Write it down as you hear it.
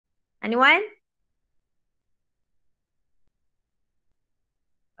Anyone?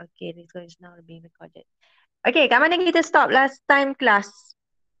 Okay, this one is now being recorded. Okay, kat mana kita stop last time class?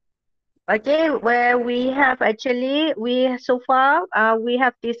 Okay, where we have actually, so far, we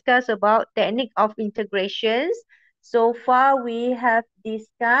have discussed about technique of integrations. So far, we have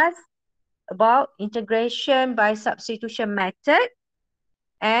discussed about integration by substitution method.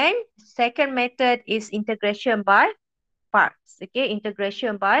 And second method is integration by parts. Okay,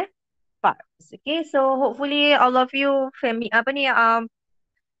 integration by parts. Okay, so hopefully all of you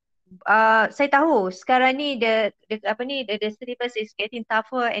saya tahu sekarang ni the syllabus is getting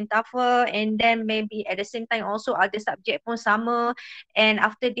tougher and tougher, and then maybe at the same time also other subject pun sama, and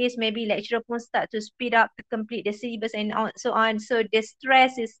after this maybe lecturer pun start to speed up to complete the syllabus and so on, so the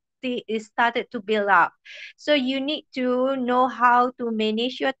stress is started to build up. So you need to know how to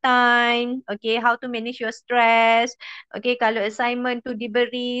manage your time, okay, how to manage your stress. Okay, kalau assignment tu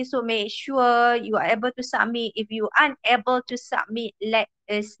diberi, so make sure you are able to submit. If you aren't able to submit, let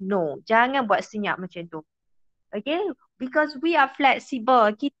us know. Jangan buat senyap macam tu. Okay, because we are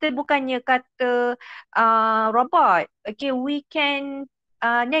flexible. Kita bukannya kata robot. Okay, we can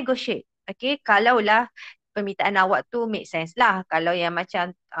negotiate. Okay, kalaulah permintaan awak tu make sense lah. Kalau yang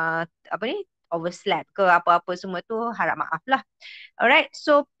macam overslap ke apa-apa semua tu, harap maaf lah. Alright,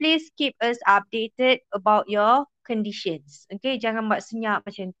 so please keep us updated about your conditions. Okay, jangan buat senyap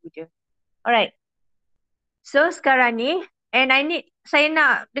macam tu je. Alright, so sekarang ni, and saya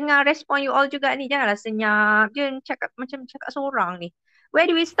nak dengar respon you all juga ni. Janganlah senyap je, macam cakap seorang ni. Where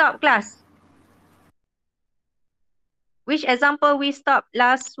do we stop class? Which example we stop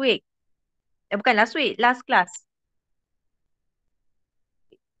last week? Bukan last week, last class.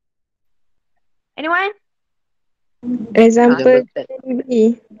 Anyone? Example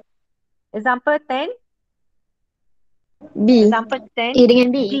B. Example 10? B. Example 10? A dengan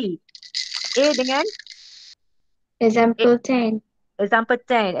B. A dengan? Example 10. Example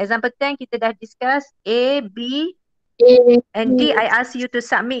 10. Example 10 kita dah discuss A, B, A and D. I ask you to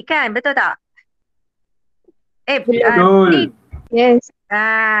submit kan? Betul tak? Betul. Yes.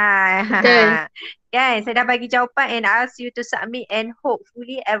 Betul. Kan, saya dah bagi jawapan and ask you to submit, and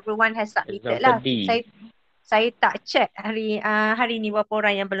hopefully everyone has submitted lah. Saya tak check hari ni berapa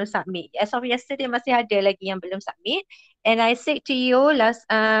orang yang belum submit. As of yesterday masih ada lagi yang belum submit. And I said to you last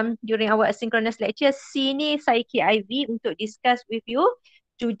during our asynchronous lecture, sini saya key IV untuk discuss with you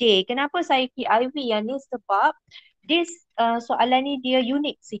today. Kenapa saya key IV yang ni? Sebab this soalan ni dia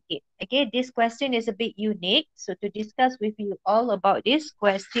unik sikit. Okay, this question is a bit unique. So to discuss with you all about this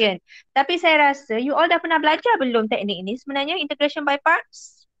question. Tapi saya rasa you all dah pernah belajar belum teknik ni sebenarnya, integration by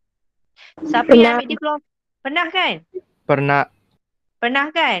parts? Siapa yang ambil diploma? Pernah kan? Pernah. Pernah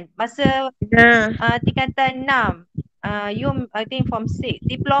kan? Masa tingkatan 6. You I think form 6.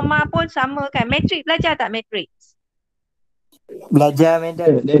 Diploma pun sama kan? Matric belajar tak matric? Belajar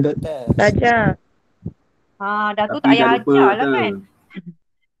madam, doktor. Belajar. Dah tu Tapi tak payah dah lupa ajar lah ke? kan?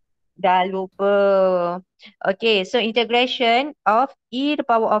 Dah lupa. Okay, so integration of e the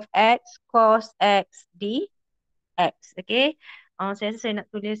power of x cos x dx. Okay. Saya rasa saya nak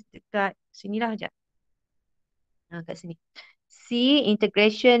tulis dekat sini lah sekejap. Kat sini. C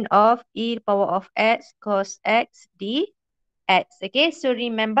integration of e the power of x cos x dx. Okay, so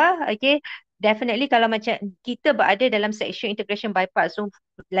remember, okay, definitely kalau macam kita berada dalam section integration by part, so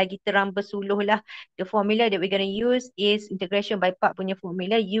lagi terang bersuluh lah. The formula that we're going to use is integration by part punya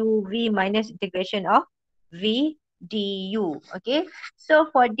formula, uv minus integration of v du. Okay,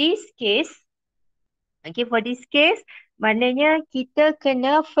 so for this case, maknanya kita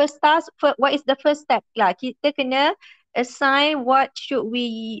kena what is the first step lah? Kita kena assign what should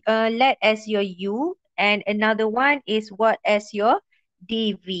we let as your u, and another one is what as your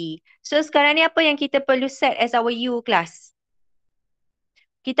dv. So sekarang ni apa yang kita perlu set as our u class?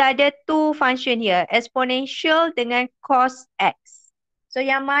 Kita ada two function here, exponential dengan cos x. So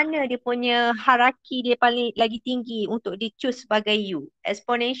yang mana dia punya hierarchy dia paling lagi tinggi untuk di choose sebagai u?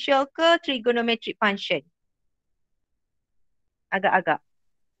 Exponential ke trigonometric function? Agak-agak.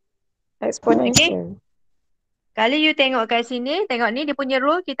 Exponential. Kalau you tengok kat sini, tengok ni dia punya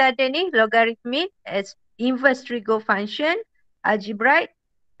rule, kita ada ni logarithmic, inverse trigo function, algebraic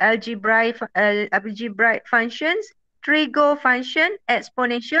functions, trigo function,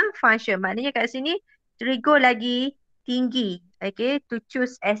 exponential function. Maknanya kat sini trigo lagi tinggi, okay, to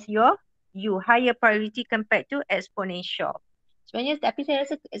choose as your u, higher priority compared to exponential. Sebenarnya tapi saya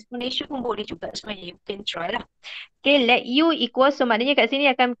rasa exponential pun boleh juga sebenarnya, you can try lah. Okay, let u equals, so maknanya kat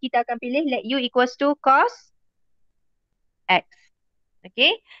sini kita akan pilih let u equals to cos x.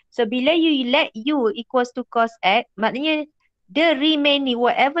 Okay, so bila you let u equals to cos x, maknanya the remaining,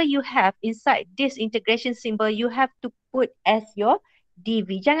 whatever you have inside this integration symbol, you have to put as your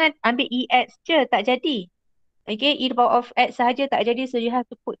dv. Jangan ambil ex je, tak jadi. Okay, e to the power of x sahaja tak jadi, so you have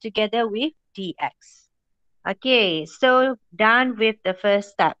to put together with dx. Okay, so done with the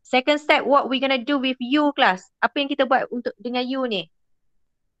first step. Second step, what we gonna do with u, class? Apa yang kita buat untuk dengan u ni?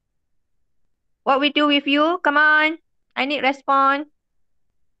 What we do with u? Come on, I need response.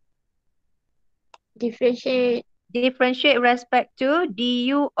 Differentiate. Differentiate respect to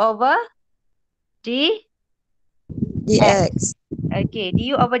du over d. dx. Okay,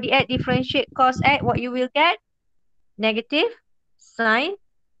 du over dx, differentiate cos x, what you will get? Negative sine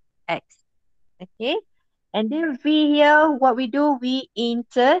x. Okay, and then v here, what we do? We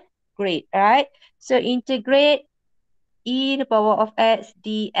integrate, right? So integrate e to the power of x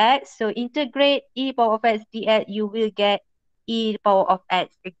dx. So integrate e to the power of x dx, you will get e to the power of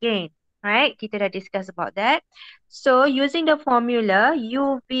x again. Right? Kita dah discuss about that. So using the formula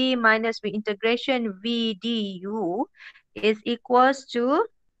uv minus v integration v du is equals to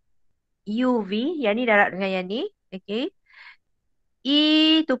uv, yang ni darab dengan yang ni. Okay.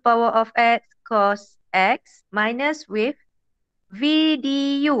 E to power of x cos x minus with v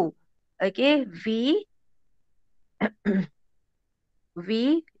du. Okay.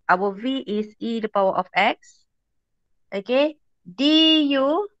 Our v is e to the power of x. Okay.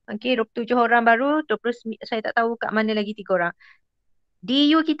 Du, okay, 27 orang baru, 29, saya tak tahu kat mana lagi 3 orang.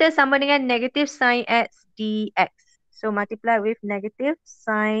 Du kita sama dengan negative sin x dx. So multiply with negative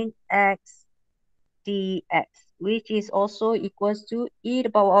sin x dx, which is also equals to e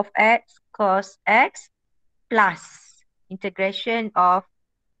to the power of x cos x plus integration of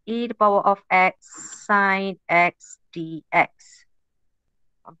e to the power of x sin x dx.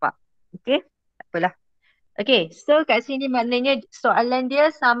 Nampak? Okay, tak apalah. Okay, so kat sini maknanya soalan dia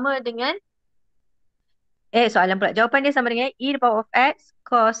sama dengan jawapan dia sama dengan e to the power of x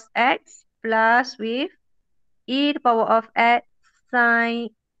cos x plus with e to the power of x sin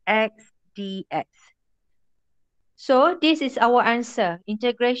x dx. So this is our answer.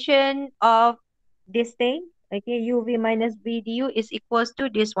 Integration of this thing, okay, uv minus v du is equals to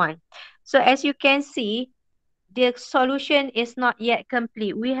this one. So as you can see, the solution is not yet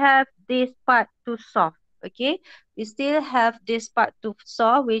complete. We have this part to solve. Okay, we still have this part to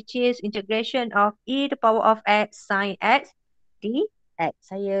solve, which is integration of e to the power of x sin x dx.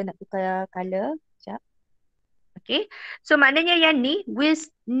 Saya nak tukar color. Sekejap. Okay, so maknanya yang ni, we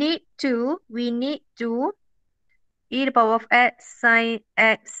need to e to the power of x sin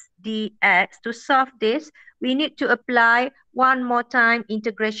x dx. To solve this, we need to apply one more time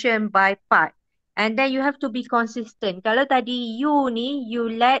integration by part. And then you have to be consistent. Kalau tadi u ni, you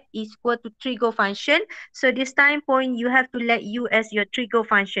let is equal to trigo function. So this time point, you have to let u as your trigo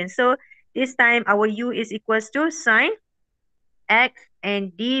function. So this time our u is equals to sin x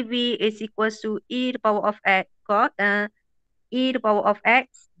and dv is equals to e to the power of x e to the power of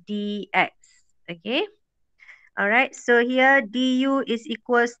x dx. Okay. Alright, so here du is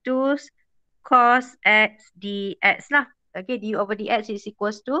equals to cos x dx lah. Okay, du over dx is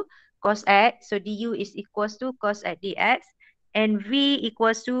equals to cos x. So du is equals to cos x dx. And v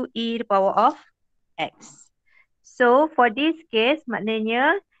equals to e to the power of x. So for this case,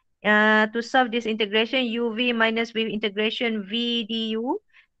 maknanya to solve this integration uv minus v integration v du,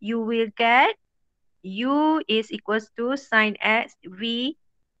 you will get u is equals to sin x, v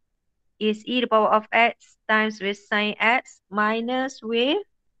is e to the power of x times with sin x minus with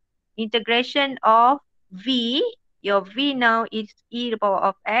integration of v. Your v now is e to the power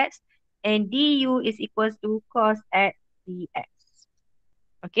of x and du is equals to cos x dx.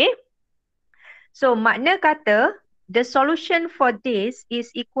 Okay. So makna kata the solution for this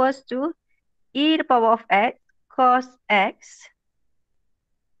is equals to e to the power of x cos x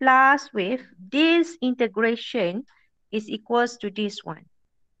plus with this integration is equals to this one.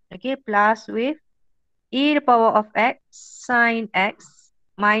 Okay, plus with e to the power of x sin x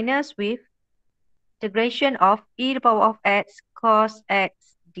minus with integration of e to the power of x cos x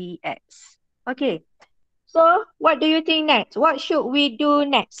dx. Okay, so what do you think next? What should we do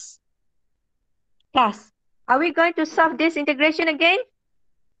next? Class, are we going to solve this integration again?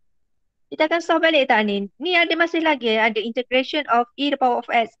 Kita akan solve balik tak ni? Ni ada masih lagi ada integration of e to the power of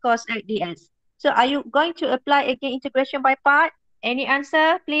x cos x dx. So are you going to apply again integration by part? Any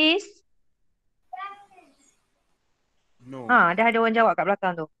answer please? No. Dah ada orang jawab kat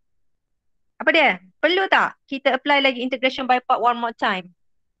belakang tu. Apa dia? Perlu tak kita apply lagi integration by part one more time?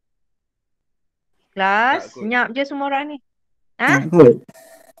 Kelas, Tak kot. senyap je semua orang ni. Takut.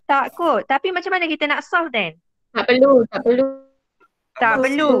 Tak kot. Tapi macam mana kita nak solve then? Tak perlu. Tak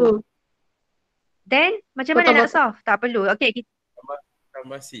perlu. Then macam mana nak solve? Tak perlu. Okay, kita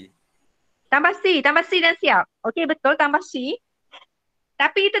Tambah C. tambah C dan siap. Okay, betul tambah C.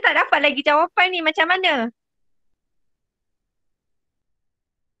 Tapi kita tak dapat lagi jawapan ni macam mana?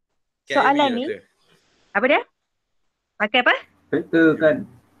 Soalan ni, Doktor. apa dia? Pakai apa? Factor kan.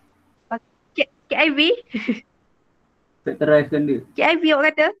 KIV? Factorize kan dia. KIV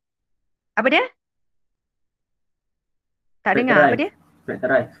awak kata? Apa dia? Tak dengar. Apa dia?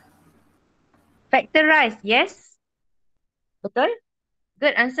 Factorize. Factorize. Yes. Betul.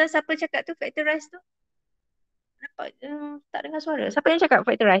 Good answer. Siapa cakap tu factorize tu? Nampak, tak dengar suara. Siapa yang cakap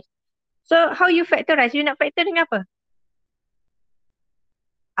factorize? So, how you factorize? You nak factor dengan apa?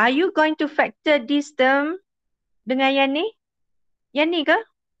 Are you going to factor this term dengan yang ni? Yang ni ke?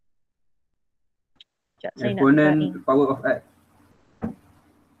 Sekejap, saya nak tukar ni. Exponent power of x.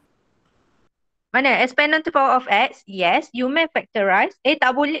 Mana? Exponent to power of x. Yes, you may factorize.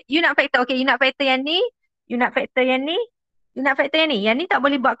 Tak boleh. You nak factor. Okay, you nak factor yang ni. You nak factor yang ni. You nak factor yang ni. Yang ni tak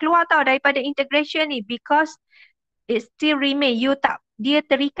boleh buat keluar tau daripada integration ni. Because it still remain. Dia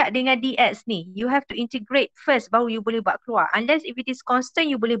terikat dengan dx ni. You have to integrate first baru you boleh buat keluar. Unless if it is constant,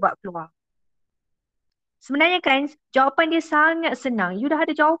 you boleh buat keluar. Sebenarnya kan, jawapan dia sangat senang. You dah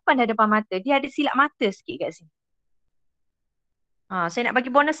ada jawapan dah depan mata. Dia ada silap mata sikit kat sini. Saya nak bagi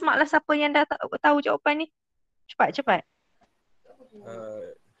bonus mark lah siapa yang dah tahu jawapan ni. Cepat.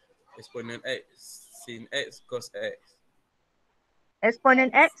 Exponent X, sin X, cos X. Exponent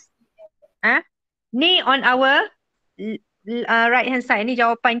X. Ni on our right hand side. Ni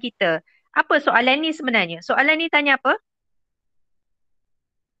jawapan kita. Apa soalan ni sebenarnya? Soalan ni tanya apa?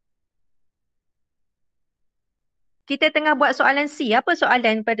 Kita tengah buat soalan C. Apa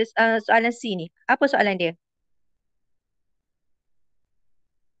soalan pada soalan C ni? Apa soalan dia?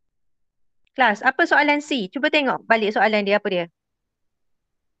 Kelas, apa soalan C? Cuba tengok balik soalan dia, apa dia?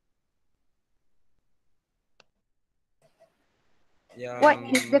 What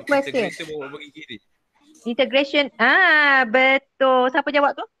is the question? Integration bawa bagi kiri. Integration. Betul. Siapa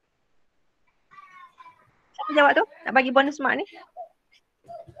jawab tu? Siapa jawab tu? Nak bagi bonus mark ni?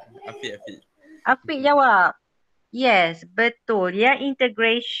 Afiq. Afiq jawab. Yes, betul. Yang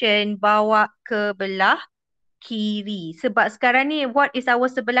integration bawa ke belah kiri. Sebab sekarang ni, what is our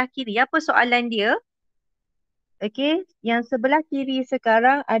sebelah kiri? Apa soalan dia? Okay, yang sebelah kiri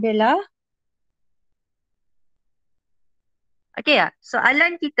sekarang adalah, okay,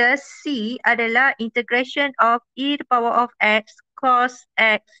 soalan kita C adalah integration of e to the power of x cos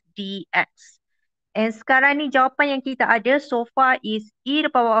x dx. And sekarang ni jawapan yang kita ada so far is e to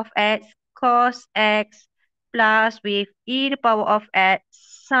the power of x cos x plus with e to the power of x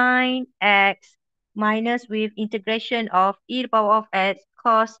sin x minus with integration of e to the power of x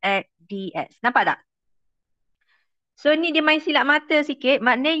cos x dx. Nampak tak? So ni dia main silap mata sikit.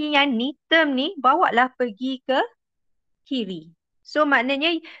 Maknanya yang ni, term ni, bawa lah pergi ke kiri. So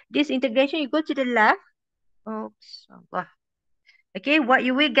maknanya this integration you go to the left. Oops. Allah. Okay, what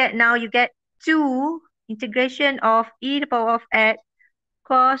you will get now, you get 2 integration of e to the power of x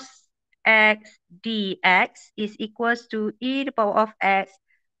cos x dx is equals to e to the power of x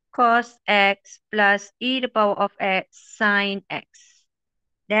cos x plus e to the power of x sin x.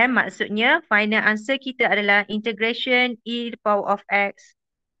 Dan maksudnya final answer kita adalah integration e to the power of x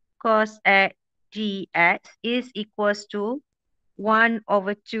cos x dx is equals to 1/2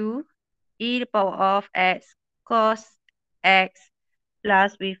 e to the power of x cos x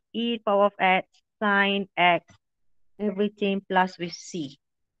plus with e to the power of x sin x, everything plus with c.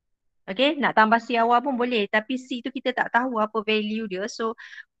 Okay, nak tambah C awal pun boleh. Tapi C tu kita tak tahu apa value dia. So,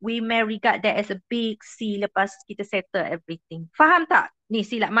 we may regard that as a big C lepas kita settle everything. Faham tak? Ni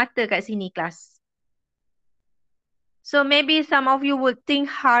silap mata kat sini kelas. So, maybe some of you would think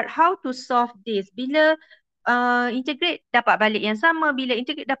hard how to solve this. Bila integrate dapat balik yang sama. Bila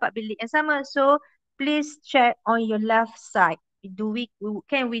integrate dapat balik yang sama. So, please check on your left side.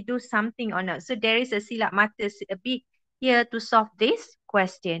 Can we do something or not? So, there is a silap mata a bit here to solve this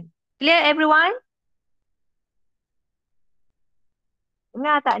question. Clear everyone?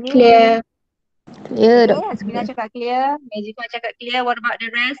 Dengar tak ni? Clear. Clear, Okay, Dok. Asmina cakap clear. Magical cakap clear. What about the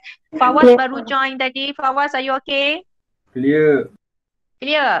rest? Fawaz Clear. baru join tadi. Fawaz, are you okay? Clear.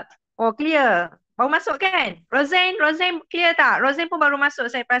 Clear. Oh, clear. Baru masuk kan? Roseanne clear tak? Roseanne pun baru masuk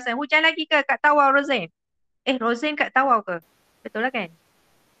saya perasan. Hujan lagi ke kat Tawau, Roseanne? Roseanne kat Tawau ke? Betul lah kan?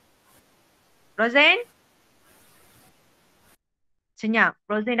 Roseanne? Senyap.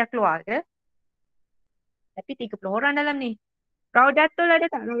 Roseanne dah keluar ke? Tapi 30 orang dalam ni. Raudatul ada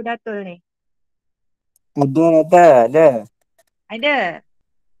tak Raudatul ni? Ada. Ada.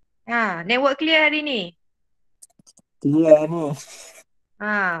 Network clear hari ni? Clear ni.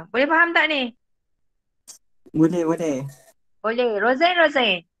 Boleh faham tak ni? Boleh, boleh. Boleh.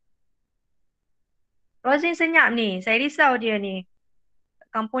 Rosein. Rosein senyap ni. Saya risau dia ni.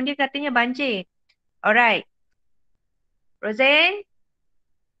 Kampung dia katanya banjir. Alright. Rosein.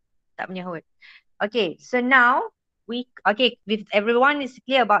 Tak menyahut. Okay, so now with everyone is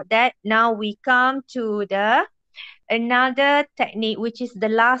clear about that. Now we come to the another technique, which is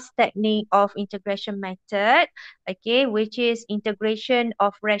the last technique of integration method, okay, which is integration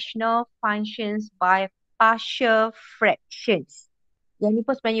of rational functions by partial fractions. Yang ni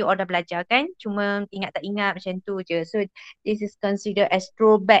pun sebenarnya you all dah belajar kan? Cuma ingat tak ingat macam tu je. So this is considered as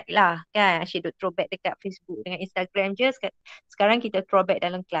throwback lah kan? Asyik duk throwback dekat Facebook dengan Instagram je. Sekarang kita throwback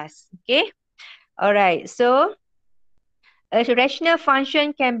dalam kelas. Okay? Alright, so a rational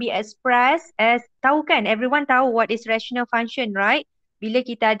function can be expressed as, tahu kan, everyone tahu what is rational function, right? Bila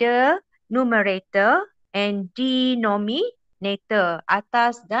kita ada numerator and denominator,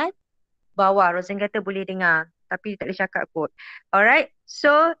 atas dan bawah. Rosen kata boleh dengar, tapi tak boleh cakap kot. Alright,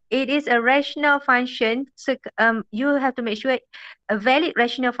 so it is a rational function. So, you have to make sure a valid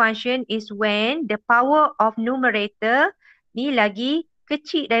rational function is when the power of numerator ni lagi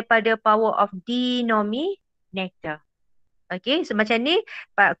kecil daripada power of denominator. Okay, so macam ni,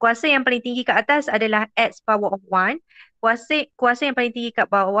 kuasa yang paling tinggi kat atas adalah x power of 1. Kuasa yang paling tinggi kat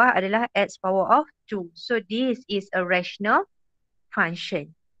bawah adalah x power of 2. So this is a rational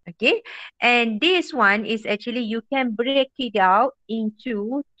function. Okay, and this one is actually you can break it out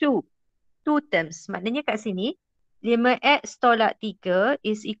into two terms. Maknanya kat sini, 5x tolak 3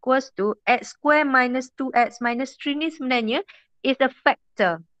 is equals to x square minus 2x minus 3 ni sebenarnya is a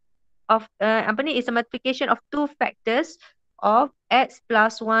factor of is a multiplication of two factors of x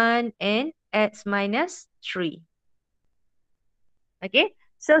plus 1 and x minus 3. Okay,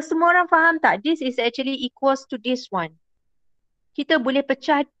 so semua orang faham tak? This is actually equals to this one. Kita boleh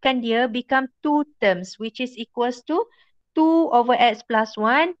pecahkan dia become two terms, which is equals to 2 over x plus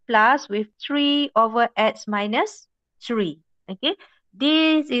 1 plus with 3 over x minus 3. Okay,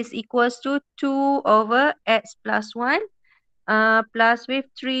 this is equals to 2 over x plus 1 plus with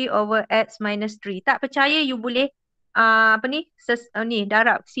 3 over x minus 3. Tak percaya you boleh ni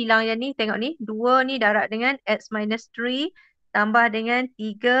darab silang yang ni, tengok ni 2 ni darab dengan x minus 3 tambah dengan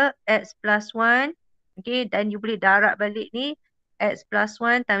 3 x plus 1. Okay, dan you boleh darab balik ni x plus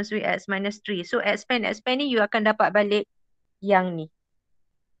 1 times with x minus 3. So expand ni you akan dapat balik yang ni.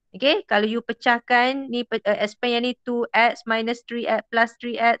 Okay, kalau you pecahkan ni expand yang ni 2x minus 3x plus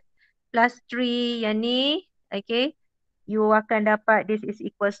 3x plus 3 yang ni, okay, you akan dapat this is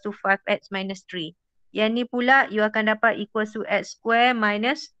equals to 5x minus 3. Yang ni pula you akan dapat equals to x square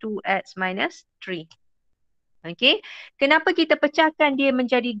minus 2x minus 3. Okay, kenapa kita pecahkan dia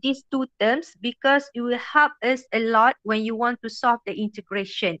menjadi these two terms? Because it will help us a lot when you want to solve the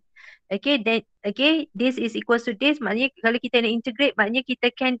integration. Okay, then this is equals to this. Maknanya kalau kita nak integrate, maknanya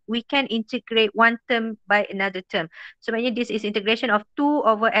we can integrate one term by another term. So maknanya this is integration of 2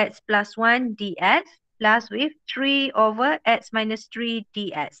 over x plus 1 dx plus with 3 over x minus 3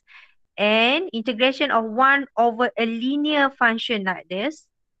 dx. And integration of 1 over a linear function like this.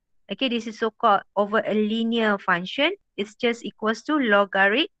 Okay, this is so-called over a linear function. It's just equals to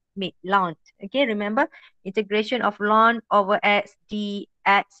logarithmic ln. Okay, remember integration of ln over x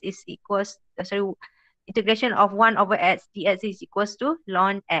dx is equals, integration of 1 over x dx is equals to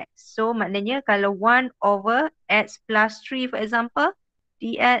ln x. So maknanya kalau 1 over x plus 3 for example,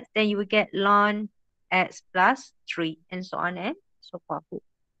 dx, then you will get ln x plus 3 and so on and so forth.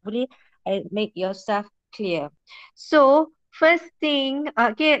 Hopefully, I make yourself clear. So, first thing,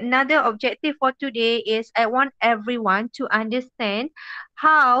 okay, another objective for today is I want everyone to understand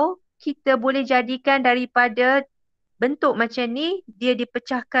how kita boleh jadikan daripada bentuk macam ni, dia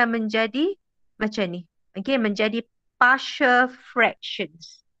dipecahkan menjadi macam ni. Okay, menjadi partial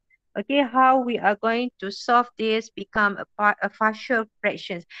fractions. Okay, how we are going to solve this become a partial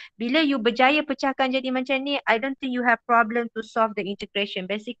fractions. Bila you berjaya pecahkan jadi macam ni, I don't think you have problem to solve the integration.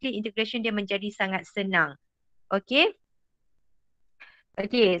 Basically, integration dia menjadi sangat senang. Okay.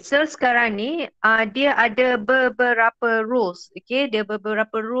 Okay, so sekarang ni dia ada beberapa rules. Okay, dia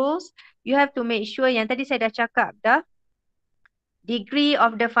beberapa rules. You have to make sure yang tadi saya dah cakap dah. Degree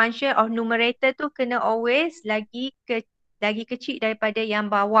of the function of numerator tu kena always lagi kecil daripada yang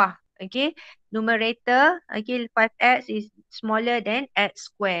bawah. Okay, numerator, okay, 5x is smaller than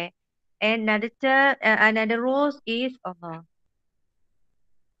x square. And another rules is,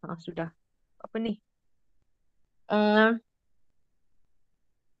 sudah. Apa ni?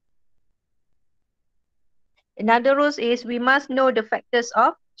 Another rules is we must know the factors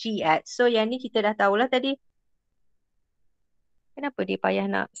of gx. So yang ni kita dah tahulah tadi. Kenapa dia payah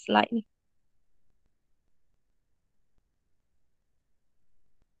nak slide ni?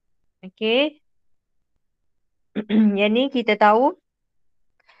 Okay. Yang ni kita tahu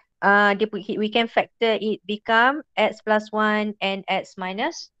we can factor it become x plus 1 and x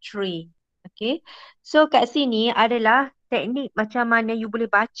minus 3. Okay. So kat sini adalah teknik macam mana you boleh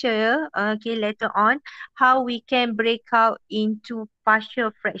baca okay, later on how we can break out into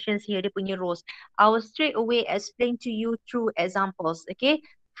partial fractions here, dia punya rows. I will straight away explain to you through examples. Okay.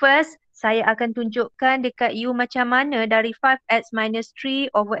 First, saya akan tunjukkan dekat you macam mana dari 5x minus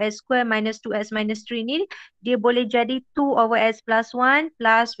 3 over x square minus 2x minus 3 ni dia boleh jadi 2 over x plus 1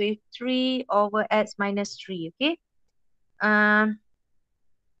 plus with 3 over x minus 3. Okay.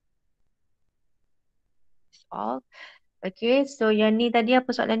 Solve. Okay. So yang ni tadi apa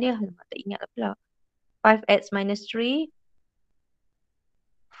soalan dia? Alamak, tak ingat pula. 5x minus 3.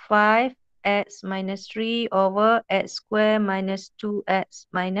 5x minus 3 over x square minus 2x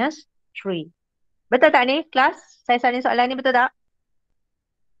minus 3. Betul tak ni kelas? Saya salin soalan ni betul tak?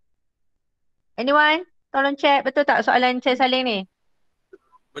 Anyone? Tolong check betul tak soalan saya salin ni?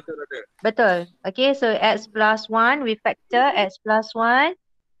 Betul ada. Betul. Okay, so x plus 1, we factor x plus 1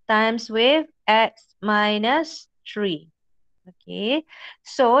 times with x minus 3. Okay,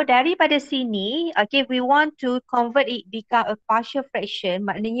 so daripada sini, okay, we want to convert it become a partial fraction.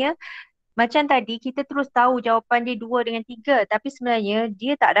 Maknanya, macam tadi kita terus tahu jawapan dia 2 dengan 3. Tapi sebenarnya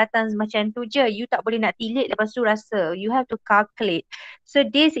dia tak datang macam tu je. You tak boleh nak tilik lepas tu rasa. You have to calculate. So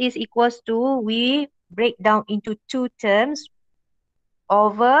this is equals to, we break down into 2 terms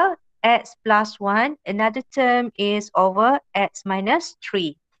over x plus 1. Another term is over x minus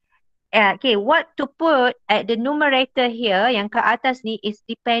 3. Okay, what to put at the numerator here yang ke atas ni is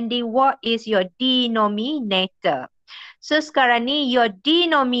depending what is your denominator. So sekarang ni your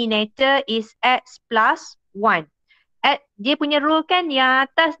denominator is x plus 1. Dia punya rule kan yang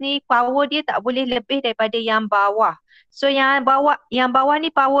atas ni power dia tak boleh lebih daripada yang bawah. So yang bawah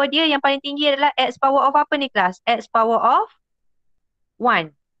ni power dia yang paling tinggi adalah x power of apa ni kelas? X power of 1.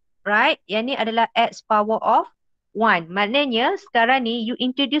 Right? Yang ni adalah x power of 1. Maknanya sekarang ni you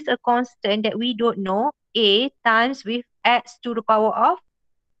introduce a constant that we don't know, a times with x to the power of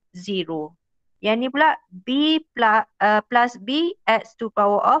 0. Yang ni pula b plus b x to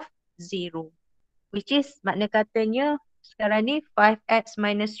power of 0. Which is makna katanya sekarang ni 5x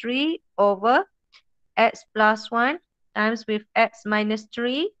minus 3 over x plus 1 times with x minus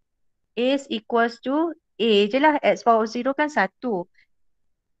 3 is equals to a je lah, x power of 0 kan 1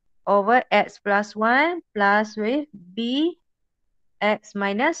 over x plus 1 plus with b x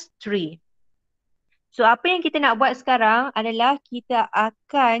minus 3. So apa yang kita nak buat sekarang adalah kita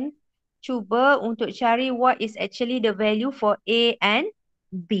akan cuba untuk cari what is actually the value for A and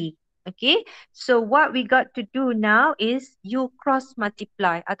B. Okay, so what we got to do now is you cross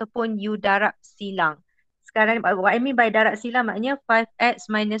multiply ataupun you darab silang. Sekarang what I mean by darab silang maknanya 5x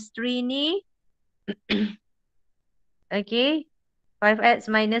minus 3 ni okay, 5x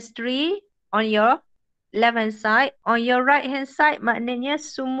minus 3 on your left hand side. On your right hand side maknanya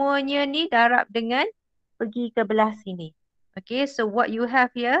semuanya ni darab dengan pergi ke belah sini. Okay, so what you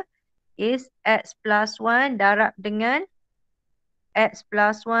have here is x plus 1 darab dengan x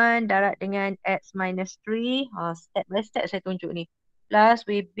plus 1 darab dengan x minus 3. Step by step saya tunjuk ni. Plus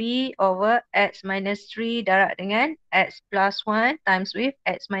with b over x minus 3 darab dengan x plus 1 times with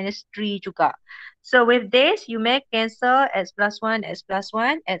x minus 3 juga. So with this, you may cancel x plus 1, x plus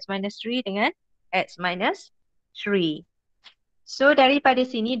 1, x minus 3 dengan x minus 3. So daripada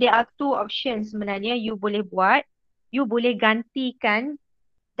sini, there are 2 options sebenarnya you boleh buat. You boleh gantikan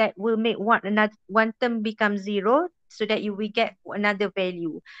that will make one term become 0 so that you will get another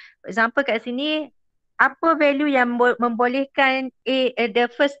value. For example kat sini, apa value yang membolehkan the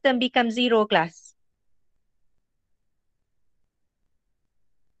first term become 0 class?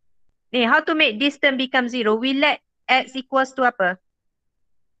 Ni, how to make this term become 0? We let x equals to apa?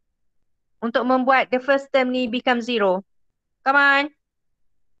 Untuk membuat the first term ni become 0. Come on.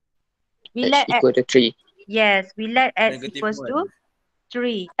 We X let equal to 3. yes, we let x Negative equals to 1.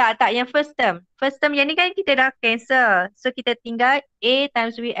 3. Tak, yang first term. First term yang ni kan kita dah cancel. So kita tinggal a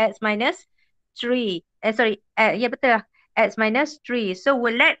times with x minus 3. Ya betul lah. X minus 3. So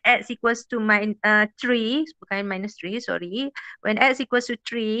we'll let x equals to 3. Bukan minus 3, sorry. When x equals to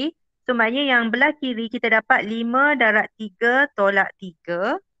 3, so maknanya yang belah kiri kita dapat 5 darab 3 tolak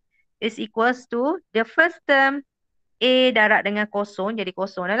 3 is equals to the first term a darab dengan kosong, jadi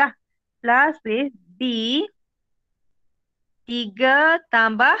kosong dah lah. Plus with b 3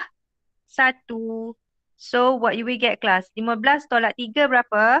 tambah 1. So what you will get class? 15 tolak 3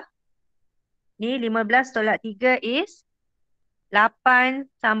 berapa? Ni 15 tolak 3 is 8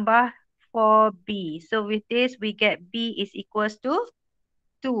 tambah 4b. So with this we get b is equals to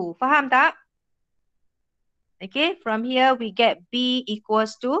 2. Faham tak? Okay, from here we get B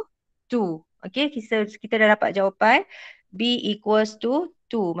equals to 2. Okay, kita dah dapat jawapan. B equals to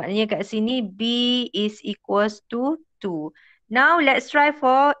 2. Maknanya kat sini B is equals to 2. Now let's try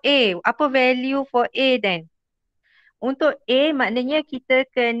for A. Apa value for A then? Untuk A maknanya kita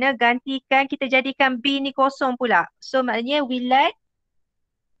kena gantikan, kita jadikan B ni kosong pula. So maknanya we let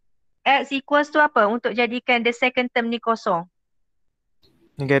X equals to apa untuk jadikan the second term ni kosong?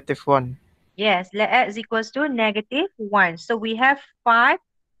 -1. Yes, let X equals to -1. So we have 5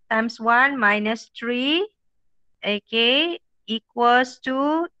 times 1 minus 3, okay, equals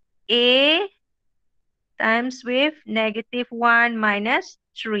to A times with -1 minus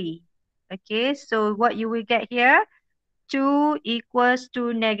 3. Okay, so what you will get here, 2 equals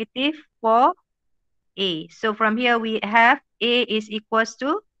to -4A. So from here we have A is equals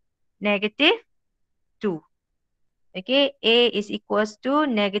to -2. Okay, A is equals to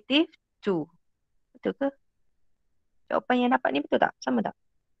 -2. Betul ke? Jawapan yang dapat ni betul tak? Sama tak?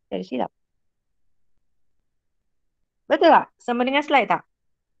 Saya ada silap. Betul tak? Sama dengan slide tak?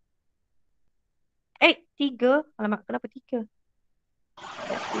 3. Alamak, kenapa 3?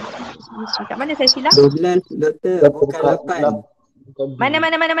 Kat mana saya silap? 9 doktor, bukan 8. Mana?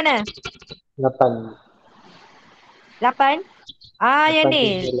 8. 8? Yang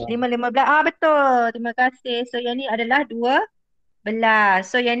ni. 8, 5, 15. Betul. Terima kasih. So, yang ni adalah 12.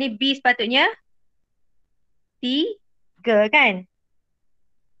 So, yang ni B sepatutnya 3 kan?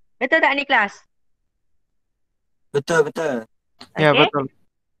 Betul tak ni kelas? Betul, betul. Ya, Okay. betul.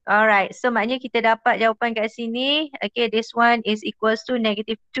 Alright. So, maknanya kita dapat jawapan kat sini. Okay, this one is equals to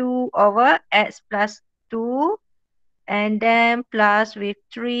 -2 over X plus 2. And then plus with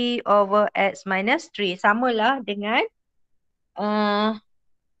 3 over X minus 3. Samalah dengan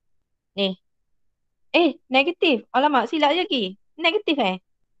ni. Negatif. Alamak, silap lagi. Negatif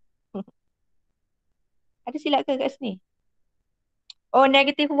Ada silap ke kat sini? Oh,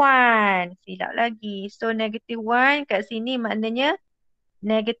 -1. Silap lagi. So, -1 kat sini maknanya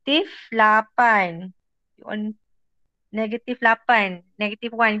 -8. -8.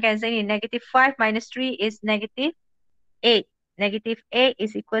 -1 kan sini. -5 minus 3 is -8. -8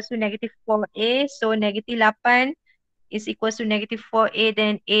 is equals to -4A. So, -8 is equals to -4A.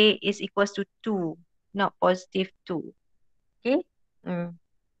 Then A is equals to 2. Not +2. Okay.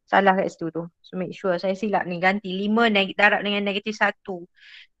 Salah kat situ tu. So, make sure saya silap ni. Ganti 5 darab dengan -1.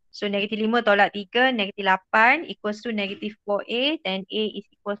 So, -5 tolak 3. -8 equals to -4A. Then A is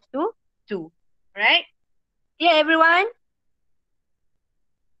equals to 2. Alright. Yeah, everyone?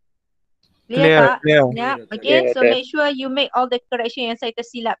 Clear tak? Clear. Ya. Okay. So, make sure you make all the correction yang saya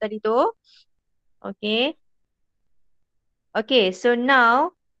tersilap tadi tu. Okay. Okay. So,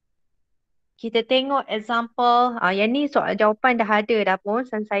 now kita tengok example. Yang ni soal jawapan dah ada dah pun.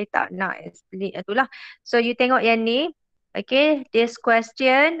 Saya tak nak explain itulah. So, you tengok yang ni. Okay. This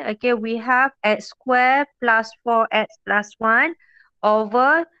question. Okay. We have x square plus 4x plus 1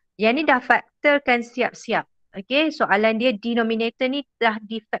 over. Yang ni dah faktorkan siap-siap. Okay. Soalan dia denominator ni dah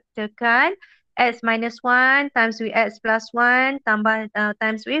difaktorkan. X minus 1 times with x plus 1 tambah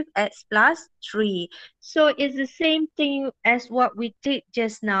times with x plus 3. So, it's the same thing as what we did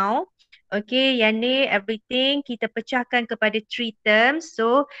just now. Okay, yang ni everything kita pecahkan kepada 3 terms.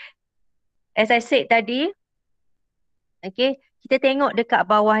 So, as I said tadi, okay, kita tengok dekat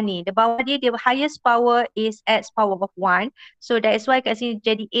bawah ni. Di bawah dia, the highest power is x power of 1. So, that is why kat sini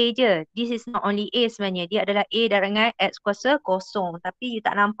jadi A je. This is not only A sebenarnya. Dia adalah A dengan x kuasa kosong. Tapi, you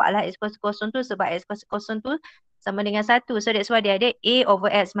tak nampak lah x kuasa kosong tu sebab x kuasa kosong tu sama dengan 1. So, that's why dia ada A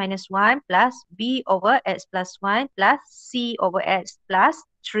over x minus 1 plus B over x plus 1 plus C over x plus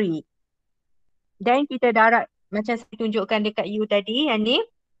 3. Dan kita darab macam saya tunjukkan dekat you tadi yang ni.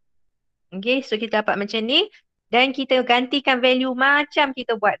 Okay, so kita dapat macam ni. Dan kita gantikan value macam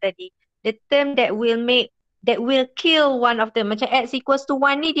kita buat tadi. The term that will kill one of them. Macam x equals to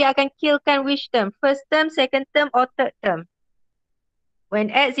 1 ni dia akan killkan which term? First term, second term or third term?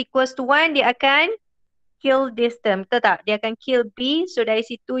 When x equals to 1 dia akan kill this term. Betul tak? Dia akan kill B. So dari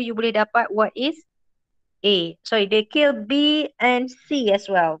situ you boleh dapat what is A. Sorry, they kill B and C as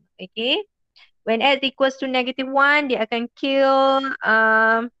well. Okay. When x equals to -1, dia akan kill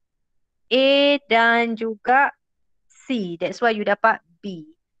A dan juga C. That's why you dapat B.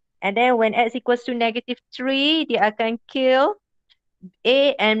 And then when x equals to -3, dia akan kill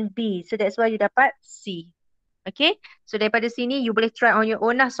A and B. So that's why you dapat C. Okay. So daripada sini, you boleh try on your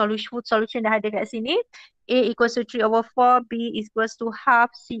own lah. Solution dah ada kat sini. A equals to 3 over 4. B equals to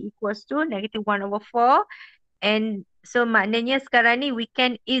half. C equals to -1 over 4. And so maknanya sekarang ni we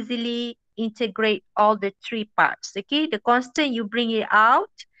can easily integrate all the three parts. Okay, the constant you bring it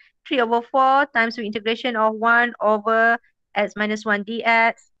out, 3/4 times with integration of 1 over x minus 1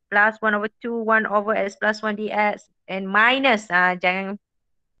 dx plus 1/2 1 over x plus 1 dx and minus, jangan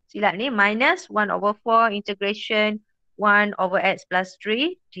silap ni, minus 1/4 integration 1 over x plus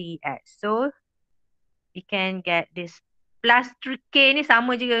 3 dx. So we can get this. Plus 3k ni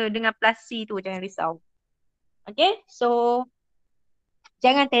sama je dengan plus c tu, jangan risau. Okay, so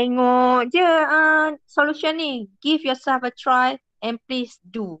jangan tengok je solution ni. Give yourself a try and please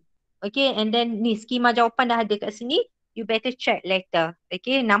do. Okay, and then ni skema jawapan dah ada kat sini. You better check later.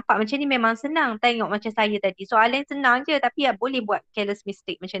 Okay, nampak macam ni memang senang. Tengok macam saya tadi. Soalan senang je tapi ya boleh buat careless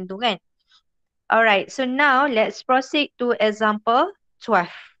mistake macam tu kan. Alright, so now let's proceed to example 12.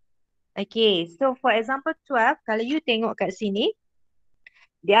 Okay, so for example 12, kalau you tengok kat sini,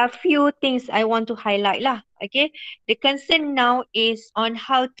 there are few things I want to highlight lah. Okay, the concern now is on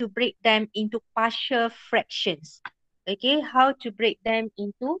how to break them into partial fractions. Okay, how to break them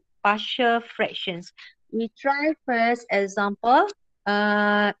into partial fractions. We try first example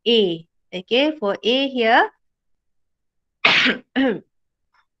A. Okay, for A here,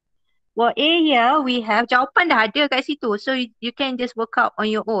 for A here we have jawapan dah ada kat situ, so you can just work out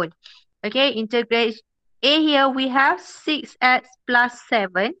on your own. Okay, integrate A here we have 6x plus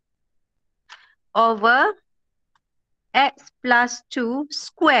 7 over x plus 2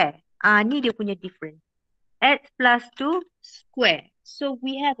 square. Ni dia punya difference. X plus 2 square. So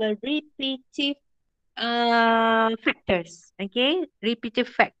we have a repetitive factors. Okay, repetitive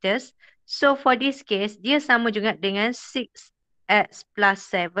factors. So for this case, dia sama juga dengan 6x plus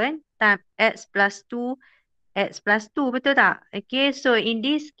 7 times x plus 2 x plus 2. Betul tak? Okay, so in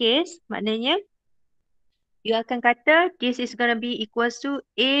this case, maknanya you akan kata this is going to be equals to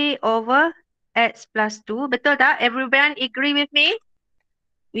A over x plus 2. Betul tak? Everyone agree with me?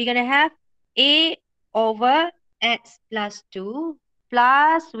 We're going to have A over x plus 2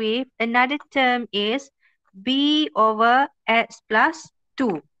 plus with another term is B over x plus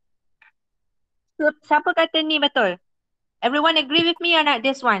 2. So, siapa kata ni betul? Everyone agree with me or not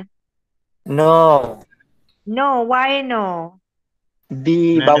this one? No. No, why no?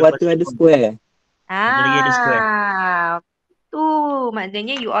 Di bawah tu ada square. lagi ada square. Tu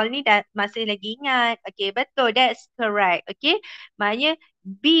maknanya you all ni dah masih lagi ingat. Okay, betul. That's correct. Okay. Maknanya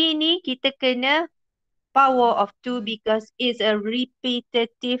B ni kita kena power of 2 because it's a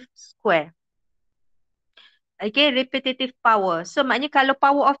repetitive square. Okay, repetitive power. So maknanya kalau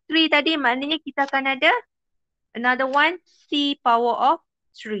power of 3 tadi, maknanya kita akan ada another one, C power of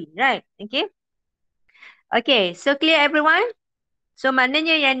 3. Right? Okay. Okay, so clear everyone? So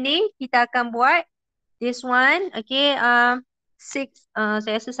maknanya yang ni kita akan buat this one, okay, 6,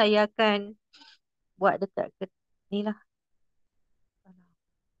 saya rasa saya akan buat dekat ni lah.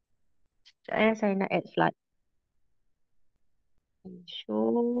 Saya nak add slide.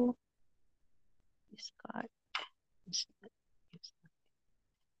 Show, discard,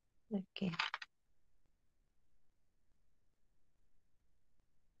 okay.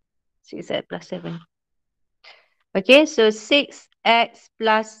 6x plus 7. Okay, so 6x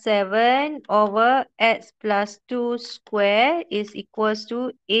plus 7 over x plus 2 square is equals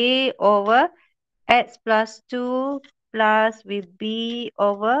to A over x plus 2 plus with B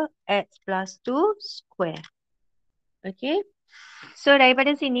over x plus 2 square. Okay. So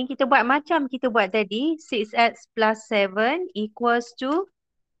daripada sini kita buat macam kita buat tadi. 6x plus 7 equals to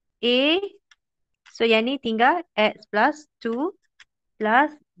A. So yang ni tinggal x plus 2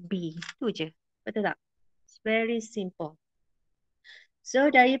 plus B. Tu je. Betul tak? It's very simple. So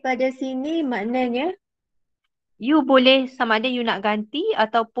daripada sini maknanya you boleh sama ada you nak ganti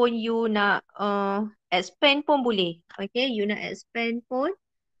ataupun you nak expand pun boleh. Okay, you nak expand pun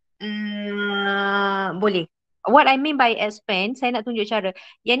boleh. What I mean by expand, saya nak tunjuk cara.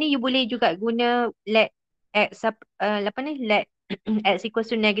 Yang ni you boleh juga guna let x let x equals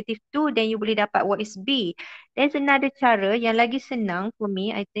to -2, then you boleh dapat what is B. There's another cara yang lagi senang for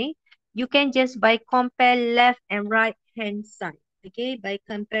me, I think. You can just by compare left and right hand side. Okay, by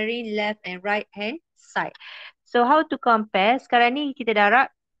comparing left and right hand side. So how to compare? Sekarang ni kita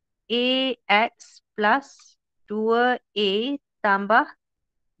darab AX plus 2A tambah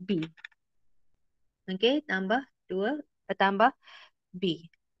B. Okay, tambah 2 tambah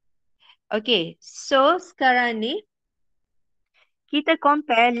B. Okay, so sekarang ni kita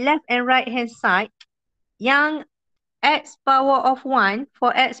compare left and right hand side. Yang x power of 1, for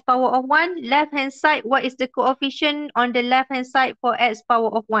x power of 1, left hand side, what is the coefficient on the left hand side for x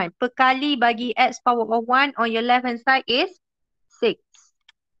power of 1? Perkali bagi x power of 1 on your left hand side is 6.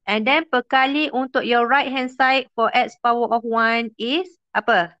 And then perkali untuk your right hand side for x power of 1 is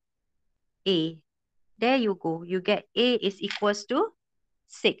apa? A. There you go. You get A is equals to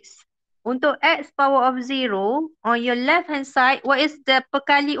 6. Untuk x power of 0, on your left hand side, what is the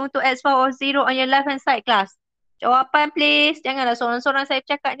perkali untuk x power of 0 on your left hand side, class? Jawapan please. Janganlah seorang-seorang saya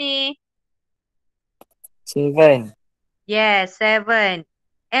cakap ni. 7. Yes, 7.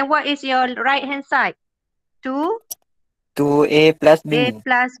 And what is your right hand side? 2. 2A plus B. A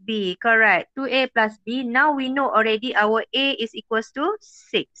plus B, correct. 2A plus B. Now we know already our A is equals to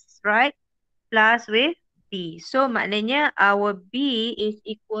 6, right? Plus with B. So maknanya our B is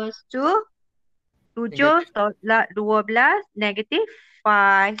equals to 7 tolak 12 negative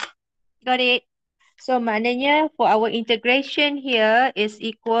 5. Got it? So maknanya for our integration here is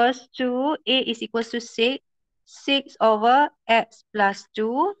equals to A is equals to 6. 6 over x plus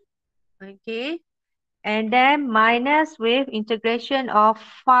 2. Okay. And then minus with integration of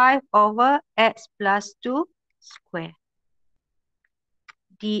 5 over x plus 2 square.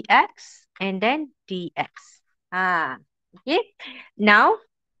 Dx and then dx. Okay. Now,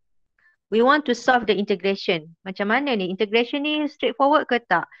 we want to solve the integration. Macam mana ni? Integration ni straightforward ke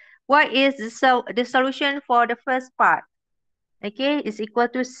tak? What is the solution for the first part? Okay, is equal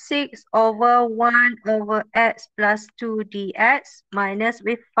to 6 over 1 over x plus 2 dx minus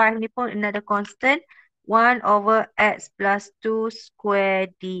with 5 ni pun another constant. 1 over x plus 2 square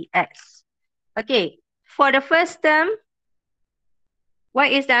dx. Okay, for the first term,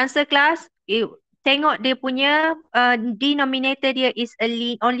 what is the answer, class? Tengok dia punya denominator dia is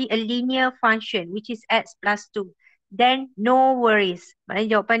only a linear function, which is x plus 2. Then no worries.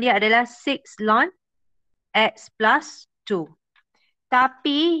 Maknanya jawapan dia adalah 6 ln x plus 2.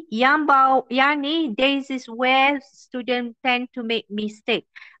 Tapi yang ni, this is where student tend to make mistake.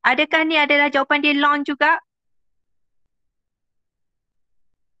 Adakah ni adalah jawapan dia ln juga?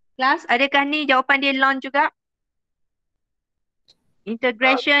 Kelas, adakah ni jawapan dia ln juga?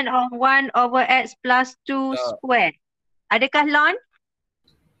 Integration of 1 over x plus 2 square. Adakah ln?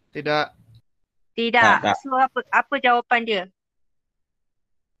 Tidak. Tidak. Tak. So apa jawapan dia?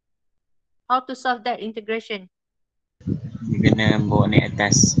 How to solve that integration? Dia kena bawa naik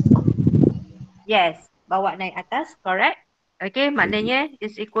atas. Yes, bawa naik atas, correct. Okay, maknanya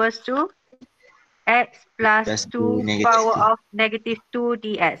is equals to x plus 2 power of negative 2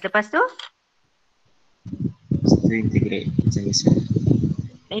 dx. Lepas tu? Itu integrate macam biasa.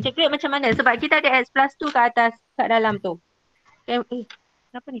 Integrate macam mana? Sebab kita ada x plus 2 kat atas, kat dalam tu.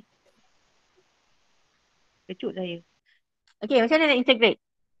 Kenapa ni? Kejut saya. Okay, macam mana nak integrate?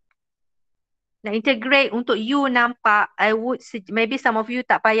 Nak integrate untuk you nampak, I would maybe some of you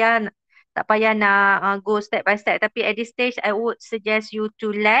tak payah nak go step by step, tapi at this stage I would suggest you to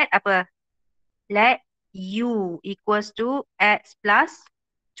let u equals to x plus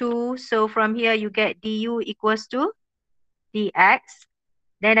 2. So from here you get du equals to dx.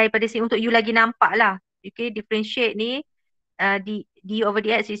 Then daripada sini untuk you lagi nampak lah. Okay, differentiate ni d over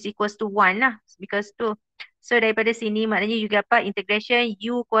dx is equals to 1 lah. Because tu. So daripada sini maknanya you dapat integration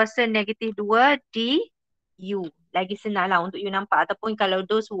u kuasa negatif 2 du. Lagi senang lah untuk you nampak. Ataupun kalau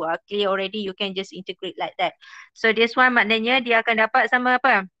those who are clear already, you can just integrate like that. So this one maknanya dia akan dapat sama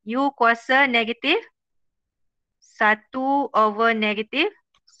apa? U kuasa negatif 1 over negatif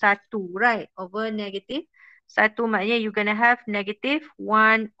 1, right? Over negatif 1 maknanya you gonna have negative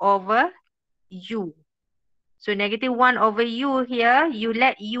 1 over u. So negative 1 over u here, you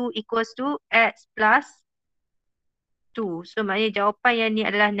let u equals to x plus 2. So maknanya jawapan yang ni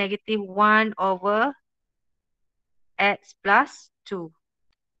adalah negative 1 over x plus 2.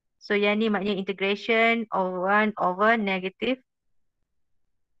 So yang ni maknanya integration of 1 over negative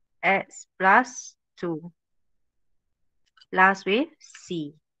x plus 2 plus with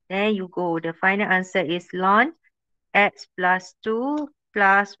c. There you go. The final answer is ln x plus 2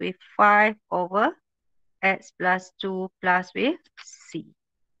 plus with 5 over x plus 2 plus with c.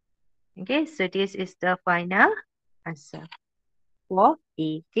 Okay, so this is the final answer for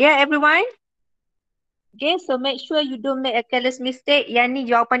A. Clear everyone? Okay, so make sure you don't make a careless mistake. Yang ni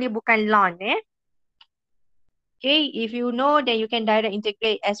jawapan dia bukan ln Okay, if you know, then you can direct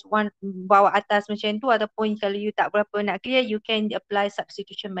integrate as one bawah atas macam tu, ataupun kalau you tak berapa nak clear, you can apply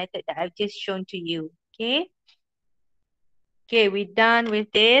substitution method that I've just shown to you. Okay. Okay, we done with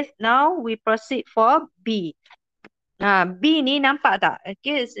this. Now we proceed for B. B ni nampak tak?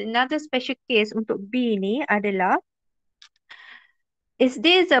 Okay, another special case untuk B ni adalah, is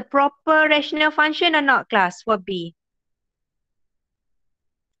this a proper rational function or not, class, for B?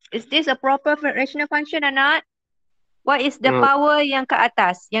 Is this a proper rational function or not? What is the power yang ke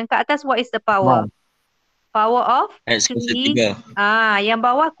atas? Yang ke atas, what is the power? Power of X kuasa 3. 3. Yang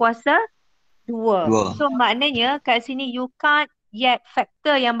bawah kuasa 2. So maknanya kat sini you can't yet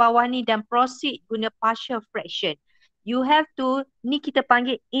factor yang bawah ni dan proceed guna partial fraction. You have to, ni kita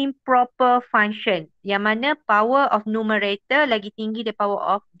panggil improper function. Yang mana power of numerator lagi tinggi dari power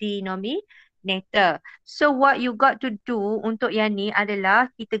of denominator. So what you got to do untuk yang ni adalah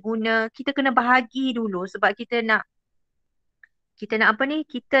kita kena bahagi dulu sebab kita nak apa ni?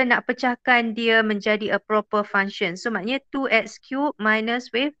 Kita nak pecahkan dia menjadi a proper function. So maknanya 2x cube minus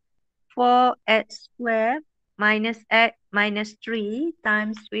with 4x square minus x minus 3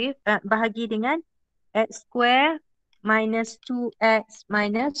 times with bahagi dengan x square minus 2x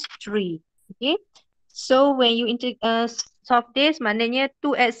minus 3. Okay. So when you solve this, maknanya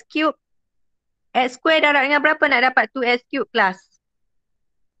 2x cube, x square darab dengan berapa nak dapat 2x cube kelas?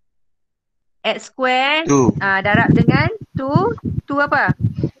 X square 2. darab dengan 2 apa?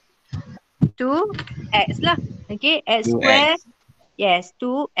 2x lah. Okay, x square. 2x. Yes,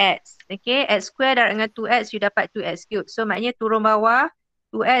 2x. Okay, x square darab dengan 2x, you dapat 2x cube. So maknanya turun bawah,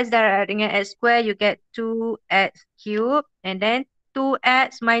 2x darab dengan x square, you get 2x cube. And then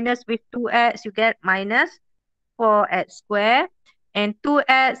 2x minus with 2x, you get minus 4x square. And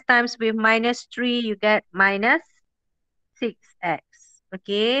 2x times with minus 3, you get minus 6x.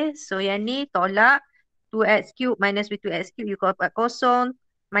 Okay, so yang ni tolak 2x cube minus with 2x cube, you dapat kosong.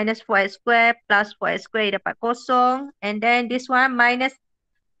 Minus 4x square plus 4x square, you dapat kosong. And then this one minus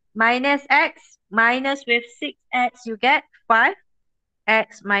x minus with 6x, you get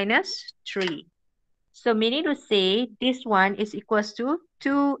 5x minus 3. So meaning to say this one is equals to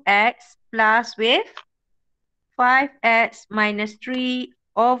 2x plus with 5x minus 3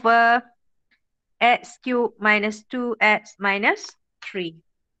 over x cube minus 2x minus 3.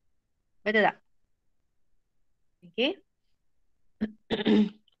 Betul tak? Okay.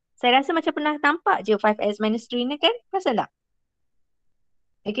 Saya rasa macam pernah nampak je 5x minus 3 ni kan? Perasan tak?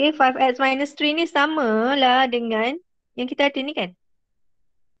 Okay, 5x minus 3 ni sama lah dengan yang kita ada ni kan?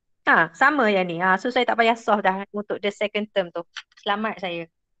 Sama yang ni. So saya tak payah solve dah untuk the second term tu. Selamat saya.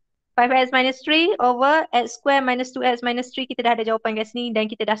 5x minus 3 over x square minus 2x minus 3. Kita dah ada jawapan kat sini dan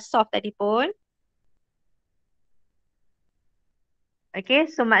kita dah solve tadi pun. Okay,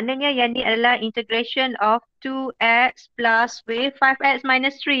 so maknanya yang ni adalah integration of 2x plus with 5x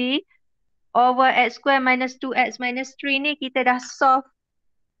minus 3 over x square minus 2x minus 3 ni kita dah solve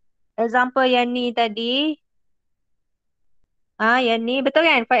example yang ni tadi. Yang ni betul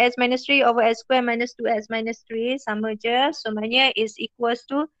kan? 5x minus 3 over x square minus 2x minus 3 sama je. So maknanya is equals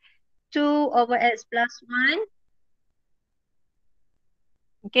to 2 over x plus 1.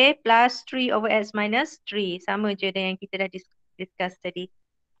 Okay, plus 3 over x minus 3. Sama je dengan yang kita dah discuss tadi.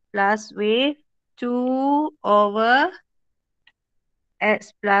 Plus with 2 over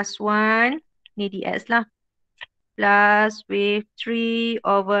x plus 1. Ni dx lah. Plus with 3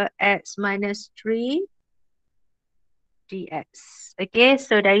 over x minus 3 dx. Okay,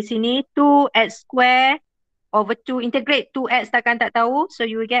 so dari sini 2x square over 2. Integrate 2x takkan tak tahu. So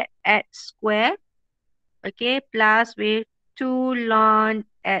you will get x square. Okay, plus with 2 ln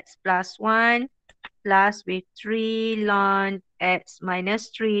x plus 1 plus with 3 ln x minus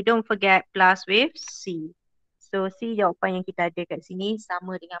 3. Don't forget plus with c. So c jawapan yang kita ada kat sini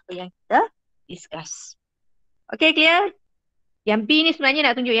sama dengan apa yang kita discuss. Okay, clear? Yang B ni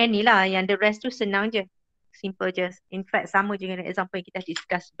sebenarnya nak tunjuk yang ni lah. Yang the rest tu senang je. Simple je. In fact sama je dengan example yang kita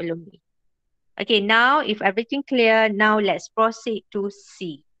discuss sebelum ni. Okay, now if everything clear, now let's proceed to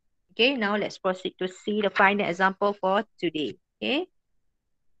C. Okay, now let's proceed to see the final example for today. Okay.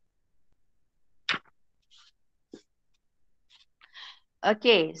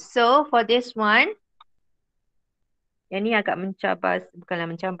 Okay, so for this one, yang ni agak mencabar, bukanlah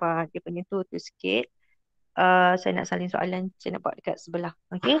mencabar, dia punya tu sikit. Saya nak salin soalan, saya nak buat dekat sebelah.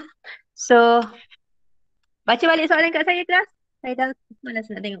 Okay, so baca balik soalan kat saya kelas. Saya dah malas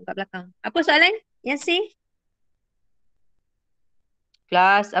nak tengok kat belakang. Apa soalan? Yang C?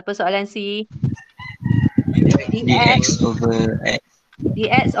 Kelas, apa soalan C? dx over x.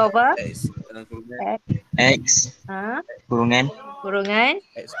 dx over X X kurungan kurungan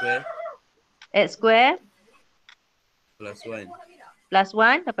X square x square plus 1. plus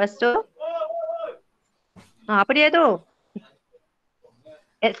 1. Lepas tu? Apa dia tu?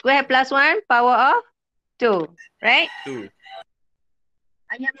 X square plus 1 power of 2. Right? 2.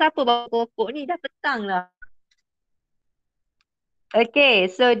 Ayam siapa bawa pokok ni? Dah petang lah. Okay,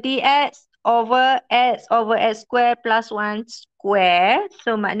 so dx over x square plus 1 square.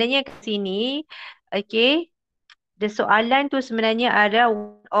 So maknanya kat sini, okay, the soalan tu sebenarnya ada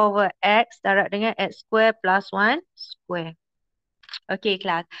 1 over x darab dengan x square plus 1 square. Okay,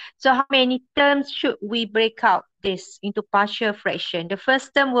 class. So how many terms should we break out this into partial fraction? The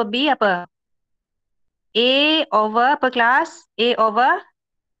first term will be apa? A over apa kelas? A over?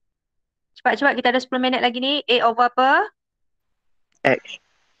 Cepat-cepat, kita ada 10 minit lagi ni. A over apa? X.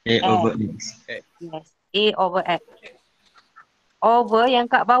 A over X. Yes, A over X. Over yang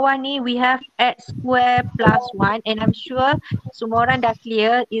kat bawah ni, we have X square plus 1. And I'm sure semua orang dah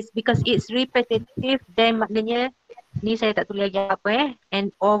clear. Is because it's repetitive. Then maknanya, ni saya tak tulis lagi apa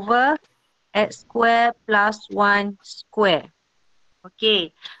And over X square plus 1 square. Okay.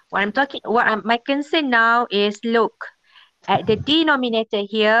 My concern now is look. At the denominator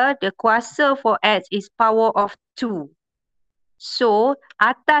here, the kuasa for X is power of 2. So,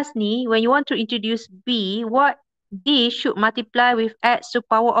 atas ni, when you want to introduce B, what D should multiply with X to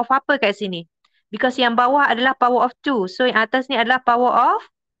power of apa kat sini? Because yang bawah adalah power of 2. So, yang atas ni adalah power of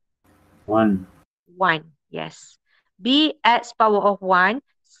 1. 1. Yes. B X power of 1.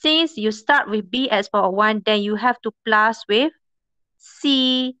 Since you start with B X power of 1, then you have to plus with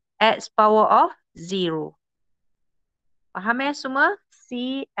C X power of 0. Faham semua?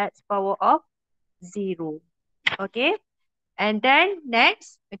 C X power of 0. Okay. And then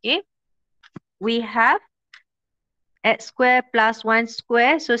next, okay, we have X square plus 1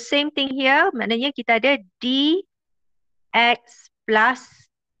 square. So same thing here. Maknanya kita ada dx plus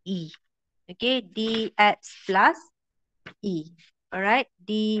E. Okay, dx plus E. Alright,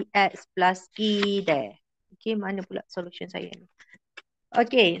 dx plus E there. Okay, mana pula solution saya ni?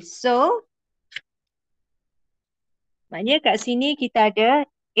 Okay, so maknanya kat sini kita ada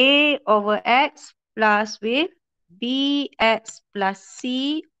A over X plus with bx plus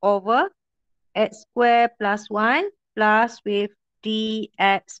C over X square plus 1 plus with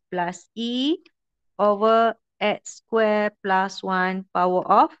dx plus E over X square plus 1 power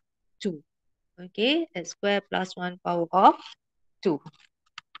of 2. Okay, X square plus 1 power of 2.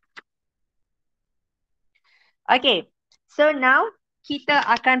 Okay, so now kita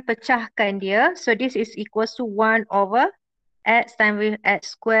akan pecahkan dia. So this is equals to 1 over X times with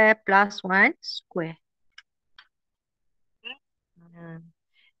X square plus 1 square.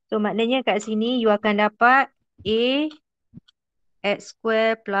 So maknanya kat sini you akan dapat A X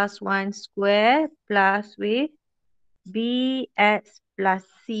square plus 1 square plus with BX plus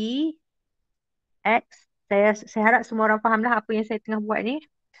C X. Saya harap semua orang faham lah apa yang saya tengah buat ni.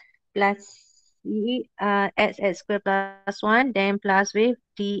 Plus C X square plus 1 then plus with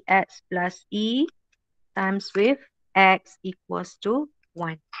DX plus E times with X equals to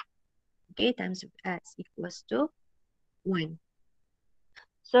 1. Okay, times with X equals to 1.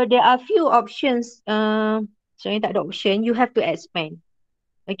 So there are few options. Sebenarnya tak ada option. You have to expand.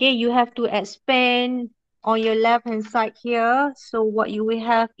 Okay, you have to expand on your left hand side here. So what you will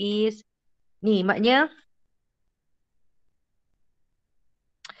have is ni, maknanya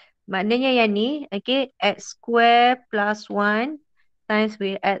yang ni, okay, X square plus 1 times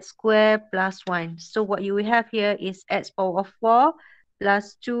with X square plus 1. So what you will have here is X power of 4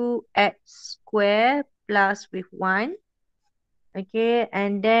 plus 2X square plus with 1. Okay,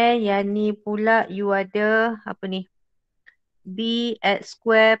 and then yang ni pula you ada apa ni? Bx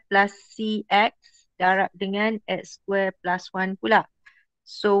square plus cx darab dengan x square plus 1 pula.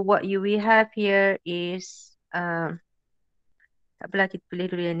 So what you will have here is tak apalah, kita tulis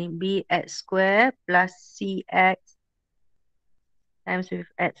dulu yang ni. Bx square plus cx times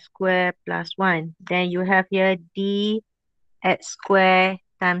with x square plus 1. Then you have here dx square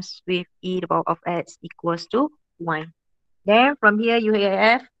times with e to the power of x equals to 1. Then from here you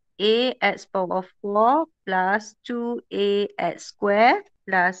have a x power of 4 plus 2a x square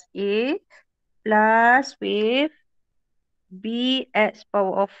plus a plus with b x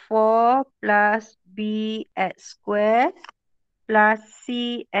power of 4 plus b x square plus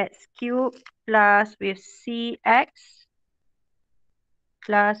c x cube plus with c x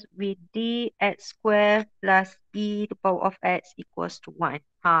plus with d x square plus e to the power of x equals to 1.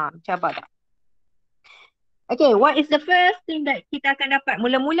 Cabar tak? Okay, what is the first thing that kita akan dapat?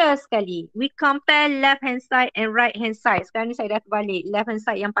 Mula-mula sekali, we compare left hand side and right hand side. Sekarang ni saya dah terbalik. Left hand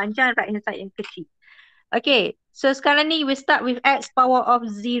side yang panjang, right hand side yang kecil. Okay, so sekarang ni we start with x power of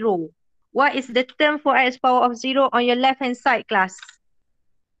 0. What is the term for x power of 0 on your left hand side, class?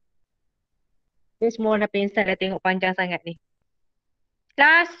 Okay, semua orang dah pensel dah tengok panjang sangat ni.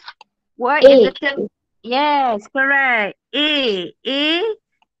 Class, what is the term? Yes, correct. A.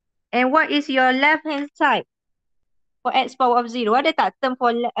 And what is your left hand side? For x power of 0. Ada tak term for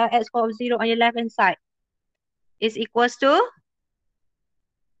x power of 0 on your left hand side? Is equals to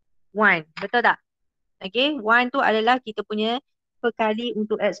 1. Betul tak? Okay. 1 tu adalah kita punya perkali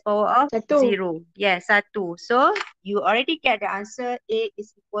untuk x power of 0. Yes, 1. So, you already get the answer. A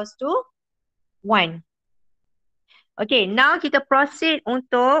is equals to 1. Okay. Now kita proceed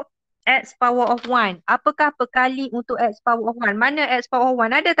untuk X power of 1. Apakah perkali untuk X power of 1? Mana X power of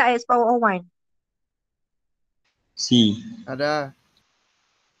 1? Ada tak X power of 1? C. Ada.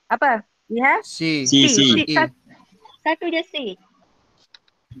 Apa? We have C. C. C. C. E. Satu je C.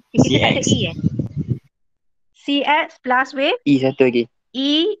 Kita tak ada CX. E CX plus with E satu lagi.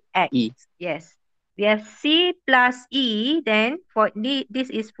 EX. E. Yes. We have C plus E. Then for this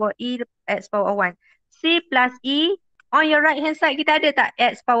is for E X power of 1. C plus E. On your right hand side kita ada tak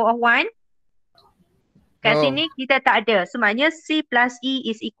X power of 1? Kat No. sini kita tak ada. So maknanya C plus E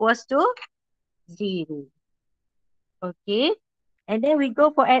is equals to 0. Okay. And then we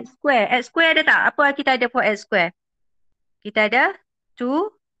go for X square. X square ada tak? Apa kita ada for X square? Kita ada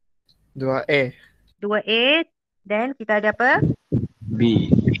 2A. 2A. Then kita ada apa? B.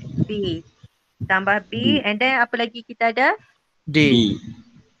 B. Tambah B. And then apa lagi kita ada? D. D.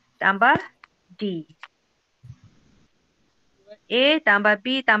 Tambah D. A tambah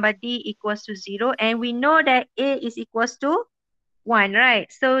B tambah D equals to 0. And we know that A is equals to 1, right?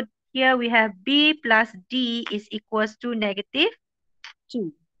 So here we have B plus D is equals to negative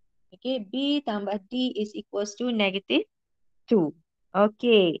 2. Okay, B tambah D is equals to negative 2.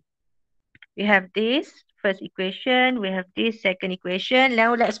 Okay, we have this first equation. We have this second equation.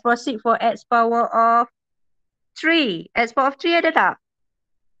 Now let's proceed for X power of 3. X power of 3 ada tak?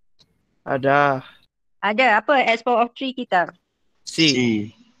 Ada. Ada. Apa X power of 3 kita? C. C.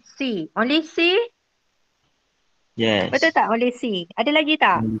 C. Only C? Yes. Betul tak only C? Ada lagi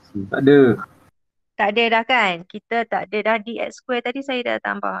tak? Tak ada. Tak ada dah kan? Kita tak ada dah di X square tadi saya dah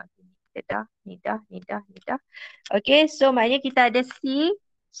tambah. Kita dah, ni dah, ni dah, ni dah. Okay, so maknanya kita ada C.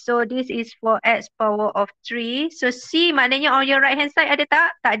 So this is for X power of 3. So C maknanya on your right hand side ada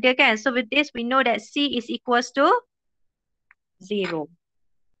tak? Tak ada kan? So with this we know that C is equals to 0.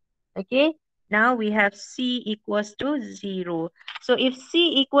 Okay, now we have C equals to 0. So if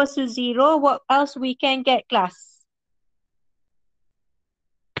C equals to 0, what else we can get class?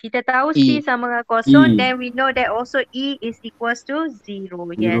 Kita tahu C E. sama dengan kosong, E. then we know that also E is equals to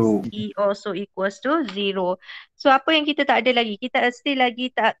 0. Yes, E also equals to 0. So apa yang kita tak ada lagi? Kita still lagi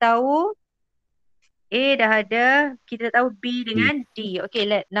tak tahu A dah ada, kita tahu B dengan D. Okay,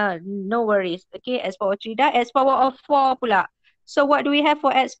 no worries. Okay, X power 3 dah. X power of 4 pula. So what do we have for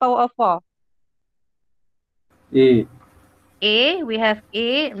X power of 4? A. A, we have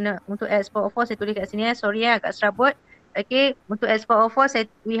A. No, untuk X power of 4 saya tulis kat sini sorry agak serabut. Okay, untuk X power of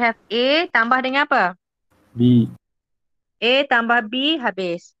 4 we have A tambah dengan apa? B. A tambah B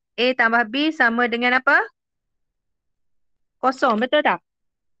habis. A tambah B sama dengan apa? Kosong, betul tak?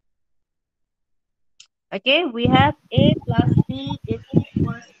 Okay, we have A plus B is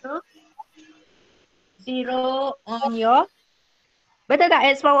equals to 0 on your... Betul tak?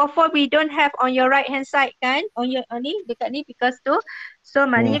 X power of 4 we don't have on your right hand side kan? On your ni, dekat ni because tu. So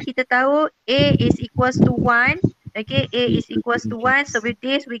maknanya kita tahu A is equals to 1. Okay, A is equals to 1. So with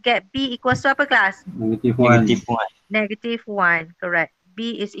this we get B equals to apa kelas? Negative 1. Negative 1. Negative 1, correct.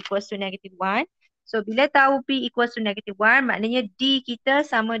 B is equals to negative 1. So bila tahu B equals to negative 1, maknanya D kita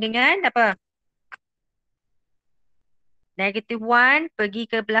sama dengan apa? Negative 1, pergi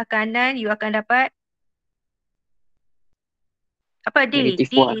ke belah kanan, you akan dapat apa D?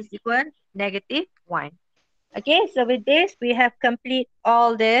 Negative D 1. is equal negative 1. Okay, so with this, we have complete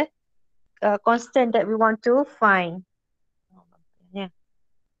all the constant that we want to find.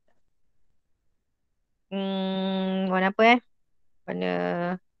 Warna apa warna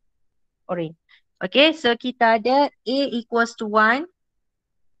orange. Okay, so kita ada A equals to 1,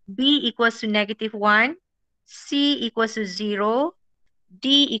 B equals to negative 1, C equals to 0,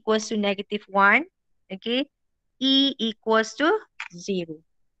 D equals to negative 1, okay, E equals to 0.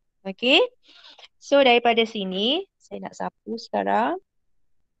 Okay, so daripada sini, saya nak sapu sekarang.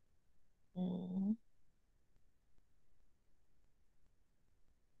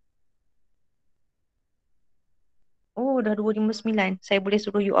 Oh, dah 2:59. Saya boleh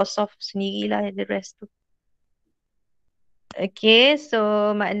suruh you all solve sendirilah the rest tu. Okay,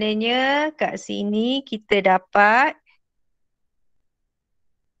 so maknanya kat sini kita dapat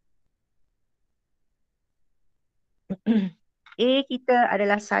A kita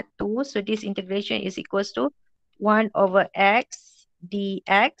adalah 1. So this integration is equals to 1 over X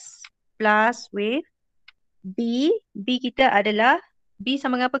dx plus with B. B kita adalah B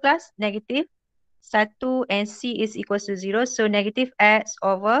sama dengan apa kelas? Negative 1 and C is equals to 0. So negative X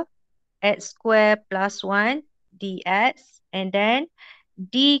over X square plus 1 dx. And then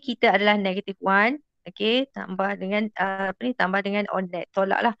D kita adalah negative 1. Okay, tambah dengan tambah dengan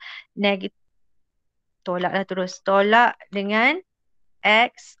tolak lah. Negative, tolak lah terus. Tolak dengan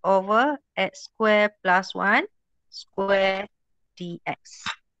X over X square plus 1 square dx.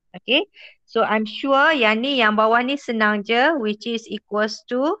 Okay. So I'm sure yang ni, yang bawah ni senang je, which is equals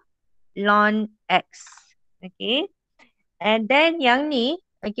to ln x. Okay. And then yang ni,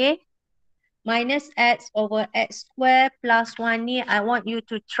 okay, minus x over x square plus 1 ni, I want you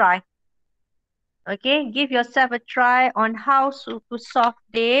to try. Okay, give yourself a try on how to solve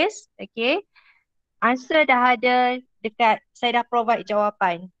this. Okay, answer dah ada dekat, saya dah provide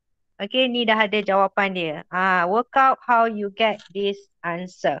jawapan. Okay, ni dah ada jawapan dia. Work out how you get this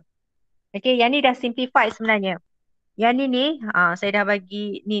answer. Okay, yang ni dah simplified sebenarnya. Yang ni, saya dah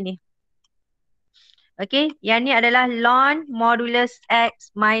bagi ni. Okay, yang ni adalah ln modulus x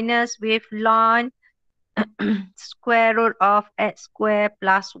minus with ln square root of x square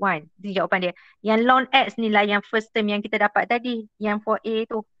plus 1. Itu jawapan dia. Yang ln x ni lah yang first term yang kita dapat tadi. Yang for A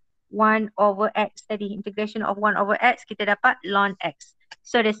tu. 1 over x tadi. Integration of 1 over x, kita dapat ln x.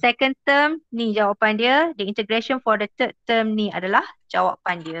 So the second term ni jawapan dia. The integration for the third term ni adalah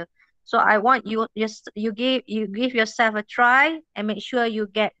jawapan dia. So I want you give yourself a try and make sure you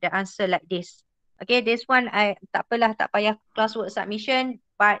get the answer like this. Okay, this one tak apalah, tak payah classwork submission,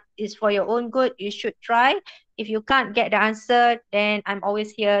 but it's for your own good. You should try. If you can't get the answer, then I'm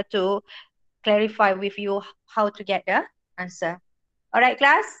always here to clarify with you how to get the answer. Alright,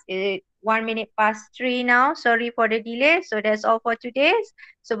 class. It's 1 minute past 3 now. Sorry for the delay. So that's all for today.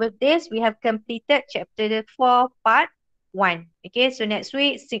 So with this, we have completed chapter 4 part 1. Okay, so next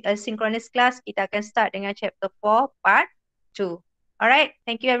week, synchronous class, kita akan start dengan chapter 4 part 2. Alright,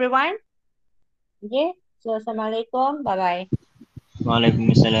 thank you everyone. Okay, so Assalamualaikum. Bye-bye.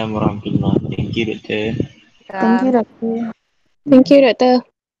 Waalaikumsalam warahmatullahi. Thank you, Doktor. Thank you, Doctor. Thank you, Doctor.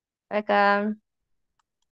 Welcome.